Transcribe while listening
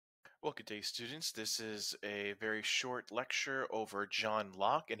Well, good day, students. This is a very short lecture over John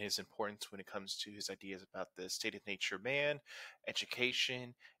Locke and his importance when it comes to his ideas about the state of nature of man,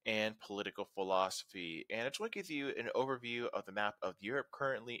 education, and political philosophy. And I just want to give you an overview of the map of Europe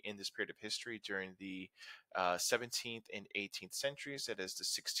currently in this period of history during the 17th and 18th centuries, that is the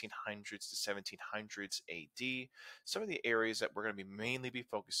 1600s to 1700s AD. Some of the areas that we're going to be mainly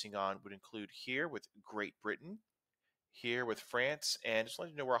focusing on would include here with Great Britain, here with France, and just let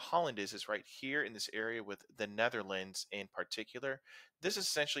you know where Holland is right here in this area with the Netherlands in particular. This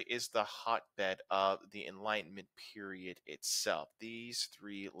essentially is the hotbed of the Enlightenment period itself, these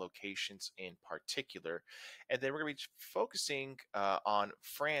three locations in particular. And then we're going to be focusing on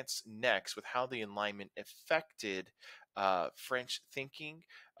France next with how the Enlightenment affected French thinking.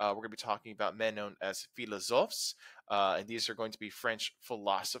 We're going to be talking about men known as philosophes, and these are going to be French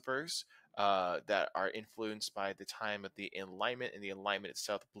philosophers that are influenced by the time of the Enlightenment, and the Enlightenment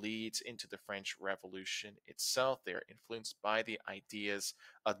itself bleeds into the French Revolution itself. They are influenced by the ideas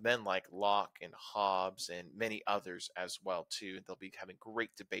of men like Locke and Hobbes and many others as well too. And they'll be having great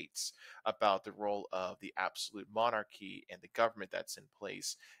debates about the role of the absolute monarchy and the government that's in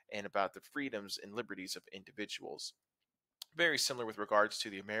place, and about the freedoms and liberties of individuals. Very similar with regards to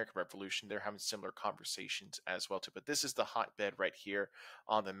the American Revolution. They're having similar conversations as well too. But this is the hotbed right here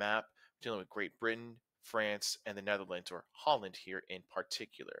on the map, dealing with Great Britain, France, and the Netherlands, or Holland here in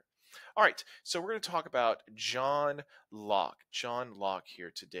particular. All right, so we're going to talk about John Locke. John Locke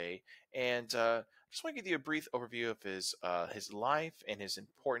here today, and I just want to give you a brief overview of his life and his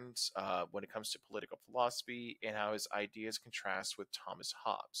importance when it comes to political philosophy and how his ideas contrast with Thomas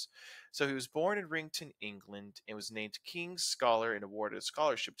Hobbes. So he was born in Rington, England, and was named King's Scholar and awarded a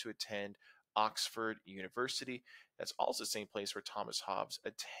scholarship to attend Oxford University. That's also the same place where Thomas Hobbes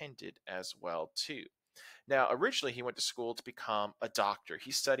attended as well too. Now, originally, he went to school to become a doctor.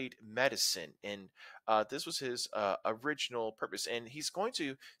 He studied medicine, and this was his original purpose. And he's going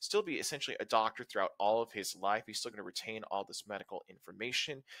to still be essentially a doctor throughout all of his life. He's still going to retain all this medical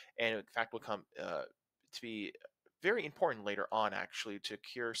information, and in fact, will come to be very important later on, actually, to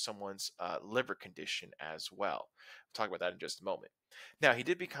cure someone's liver condition as well. We'll talk about that in just a moment. Now, he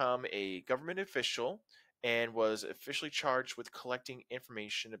did become a government official and was officially charged with collecting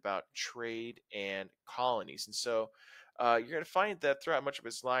information about trade and colonies. And so you're going to find that throughout much of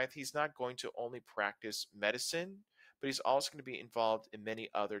his life, he's not going to only practice medicine, but he's also going to be involved in many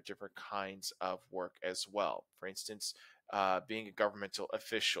other different kinds of work as well. For instance, being a governmental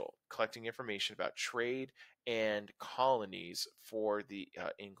official, collecting information about trade and colonies for the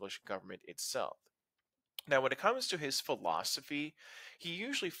English government itself. Now, when it comes to his philosophy, he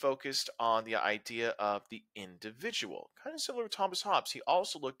usually focused on the idea of the individual, kind of similar to Thomas Hobbes. He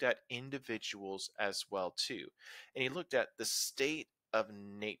also looked at individuals as well too, and he looked at the state of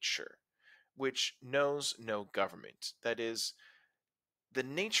nature, which knows no government. That is, the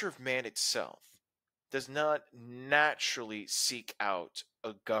nature of man itself does not naturally seek out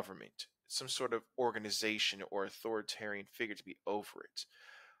a government, some sort of organization or authoritarian figure to be over it.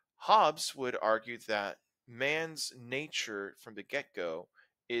 Hobbes would argue that man's nature from the get go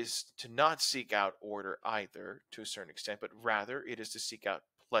is to not seek out order either, to a certain extent, but rather it is to seek out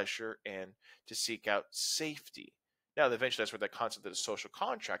pleasure and to seek out safety. Now, eventually, that's where that concept of the social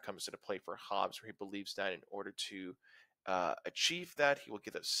contract comes into play for Hobbes, where he believes that in order to achieve that, he will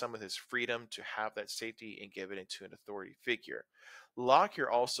give up some of his freedom to have that safety and give it into an authority figure. Locke here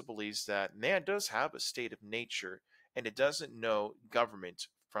also believes that man does have a state of nature and it doesn't know government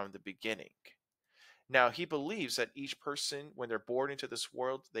from the beginning. Now, he believes that each person, when they're born into this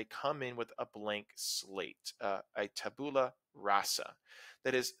world, they come in with a blank slate, a tabula rasa.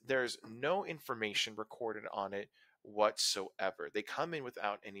 That is, there's no information recorded on it whatsoever. They come in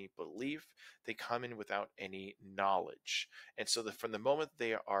without any belief, they come in without any knowledge. And so, from the moment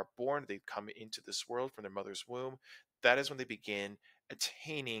they are born, they come into this world from their mother's womb. That is when they begin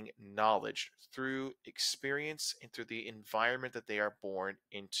attaining knowledge through experience and through the environment that they are born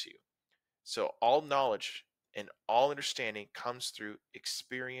into. So all knowledge and all understanding comes through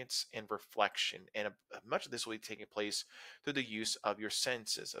experience and reflection. And much of this will be taking place through the use of your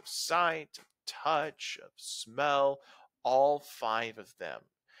senses of sight, of touch, of smell. All five of them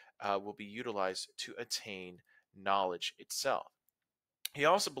will be utilized to attain knowledge itself. He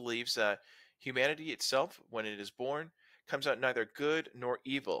also believes that humanity itself, when it is born, comes out neither good nor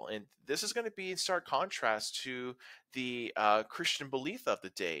evil. And this is going to be in stark contrast to the Christian belief of the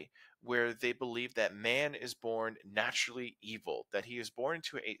day, where they believe that man is born naturally evil, that he is born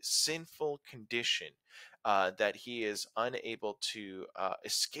into a sinful condition, that he is unable to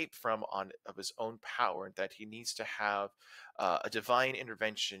escape from on of his own power, and that he needs to have a divine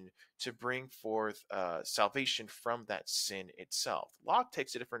intervention to bring forth salvation from that sin itself. Locke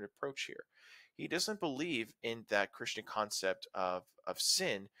takes a different approach here. He doesn't believe in that Christian concept of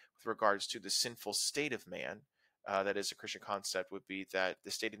sin with regards to the sinful state of man. That is, a Christian concept would be that the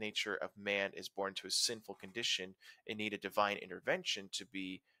state of nature of man is born to a sinful condition and need a divine intervention to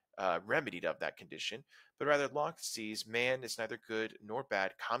be remedied of that condition. But rather, Locke sees man is neither good nor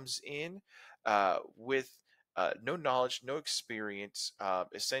bad, comes in with no knowledge, no experience,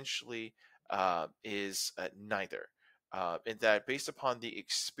 essentially is neither. And that based upon the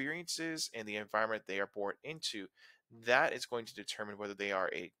experiences and the environment they are born into, that is going to determine whether they are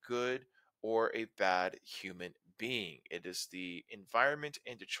a good or a bad human being. It is the environment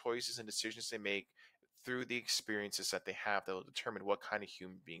and the choices and decisions they make through the experiences that they have that will determine what kind of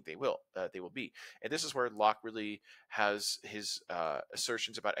human being they will be. And this is where Locke really has his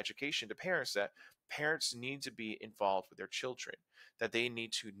assertions about education to parents, that parents need to be involved with their children, that they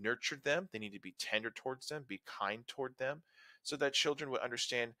need to nurture them, they need to be tender towards them, be kind toward them, so that children would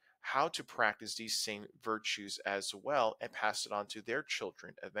understand how to practice these same virtues as well and pass it on to their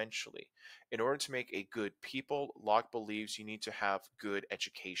children eventually. In order to make a good people, Locke believes you need to have good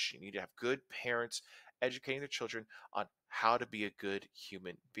education. You need to have good parents educating their children on how to be a good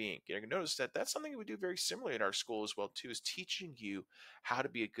human being. You're going to notice that that's something we do very similarly in our school as well too, is teaching you how to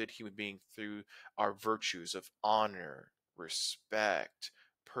be a good human being through our virtues of honor, respect,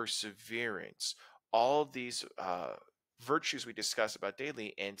 perseverance, all of these virtues we discuss about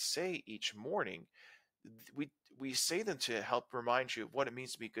daily and say each morning. we we say them to help remind you of what it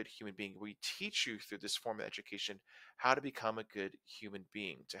means to be a good human being. We teach you through this form of education how to become a good human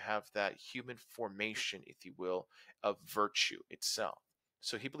being, to have that human formation, if you will, of virtue itself.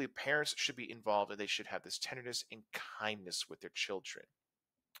 So he believed parents should be involved and they should have this tenderness and kindness with their children.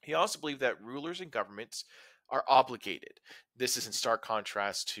 He also believed that rulers and governments are obligated. This is in stark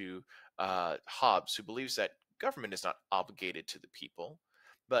contrast to Hobbes, who believes that government is not obligated to the people.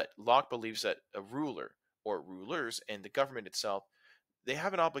 But Locke believes that a ruler or rulers and the government itself, they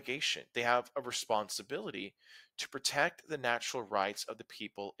have an obligation, they have a responsibility to protect the natural rights of the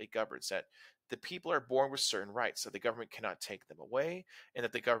people it governs. That the people are born with certain rights, that the government cannot take them away, and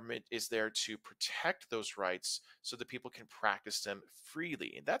that the government is there to protect those rights so that people can practice them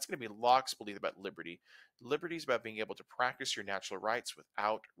freely. And that's going to be Locke's belief about liberty. Liberty is about being able to practice your natural rights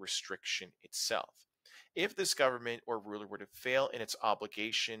without restriction itself. If this government or ruler were to fail in its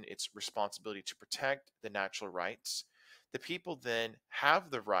obligation, its responsibility to protect the natural rights, the people then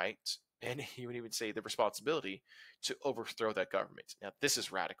have the right, and he would even say the responsibility, to overthrow that government. Now, this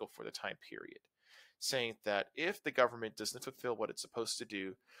is radical for the time period, saying that if the government doesn't fulfill what it's supposed to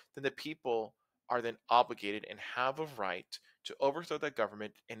do, then the people are then obligated and have a right to overthrow that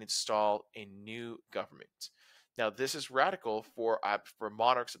government and install a new government. Now, this is radical for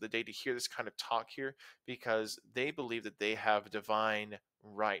monarchs of the day to hear this kind of talk here, because they believe that they have divine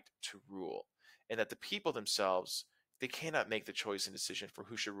right to rule, and that the people themselves, they cannot make the choice and decision for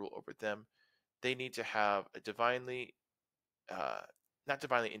who should rule over them. They need to have a divinely, uh, not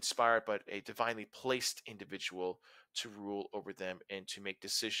divinely inspired, but a divinely placed individual to rule over them and to make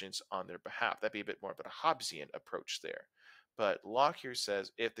decisions on their behalf. That'd be a bit more of a Hobbesian approach there. But Locke here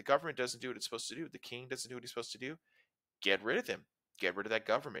says if the government doesn't do what it's supposed to do, the king doesn't do what he's supposed to do, get rid of him, get rid of that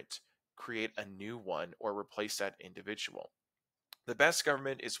government, create a new one, or replace that individual. The best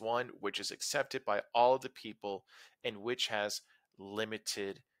government is one which is accepted by all of the people and which has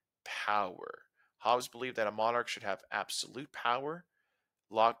limited power. Hobbes believed that a monarch should have absolute power.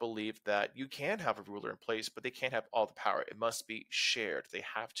 Locke believed that you can have a ruler in place, but they can't have all the power. It must be shared. They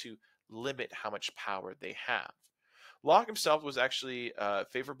have to limit how much power they have. Locke himself was actually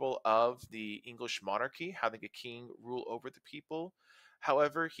favorable of the English monarchy, having a king rule over the people.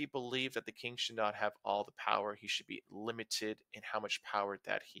 However, he believed that the king should not have all the power. He should be limited in how much power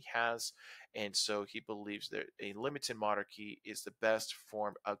that he has. And so he believes that a limited monarchy is the best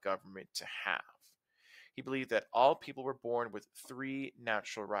form of government to have. He believed that all people were born with three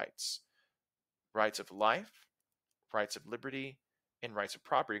natural rights: rights of life, rights of liberty, and rights of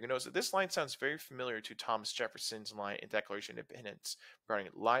property. You're going to notice that this line sounds very familiar to Thomas Jefferson's line in Declaration of Independence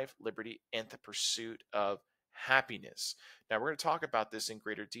regarding life, liberty, and the pursuit of happiness. Now, we're going to talk about this in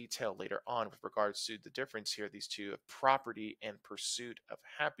greater detail later on with regards to the difference here, these two, of property and pursuit of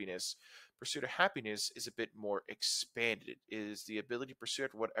happiness. Pursuit of happiness is a bit more expanded. It is the ability to pursue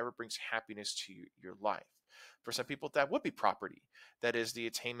whatever brings happiness to your life. For some people, that would be property. That is the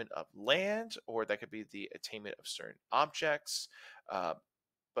attainment of land, or that could be the attainment of certain objects. Uh,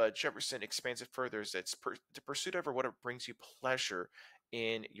 but Jefferson expands it further as the pursuit over what brings you pleasure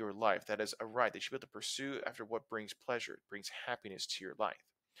in your life. That is a right. They should be able to pursue after what brings pleasure, brings happiness to your life.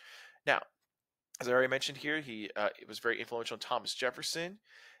 Now, as I already mentioned here, he was very influential on Thomas Jefferson,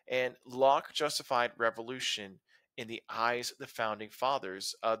 and Locke justified revolution in the eyes of the founding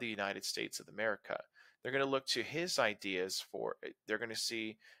fathers of the United States of America. They're going to look to his ideas for. They're going to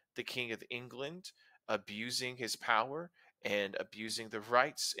see the King of England abusing his power and abusing the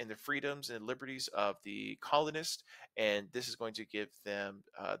rights and the freedoms and liberties of the colonists, and this is going to give them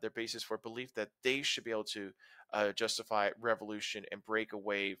their basis for belief that they should be able to justify revolution and break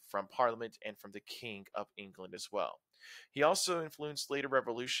away from Parliament and from the King of England as well. He also influenced later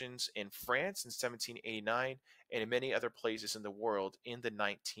revolutions in France in 1789 and in many other places in the world in the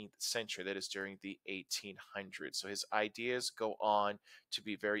 19th century, that is during the 1800s. So his ideas go on to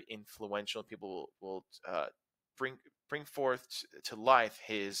be very influential. People will bring bring forth to life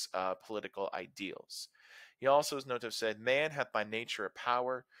his political ideals. He also is known to have said, "Man hath by nature a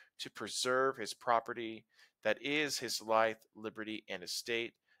power to preserve his property, that is his life, liberty, and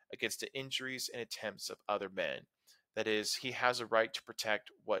estate, against the injuries and attempts of other men." That is, he has a right to protect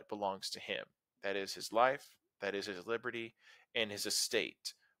what belongs to him. That is his life, that is his liberty, and his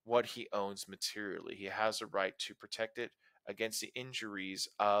estate, what he owns materially. He has a right to protect it against the injuries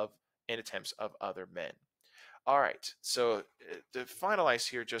of and attempts of other men. All right. So to finalize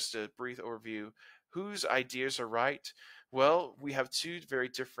here, just a brief overview. Whose ideas are right? Well, we have two very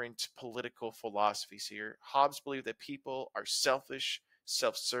different political philosophies here. Hobbes believed that people are selfish,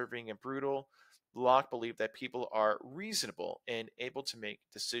 self-serving, and brutal. Locke believed that people are reasonable and able to make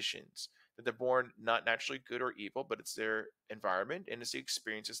decisions. That they're born not naturally good or evil, but it's their environment and it's the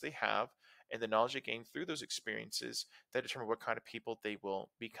experiences they have and the knowledge they gain through those experiences that determine what kind of people they will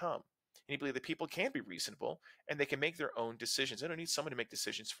become. And he believed that people can be reasonable and they can make their own decisions. They don't need someone to make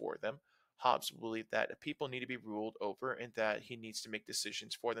decisions for them. Hobbes believed that people need to be ruled over and that he needs to make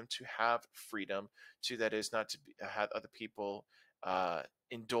decisions for them to have freedom, to that is not to have other people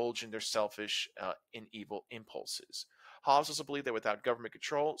indulge in their selfish and evil impulses. Hobbes also believed that without government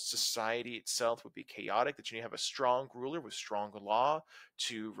control, society itself would be chaotic, that you need to have a strong ruler with strong law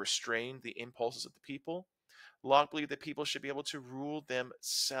to restrain the impulses of the people. Locke believed that people should be able to rule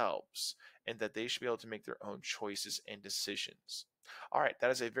themselves and that they should be able to make their own choices and decisions. All right, that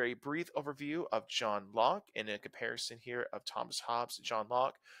is a very brief overview of John Locke and a comparison here of Thomas Hobbes to John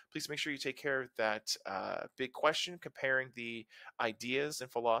Locke. Please make sure you take care of that big question comparing the ideas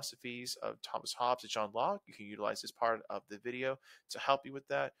and philosophies of Thomas Hobbes to John Locke. You can utilize this part of the video to help you with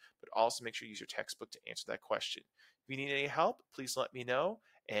that, but also make sure you use your textbook to answer that question. If you need any help, please let me know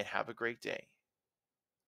and have a great day.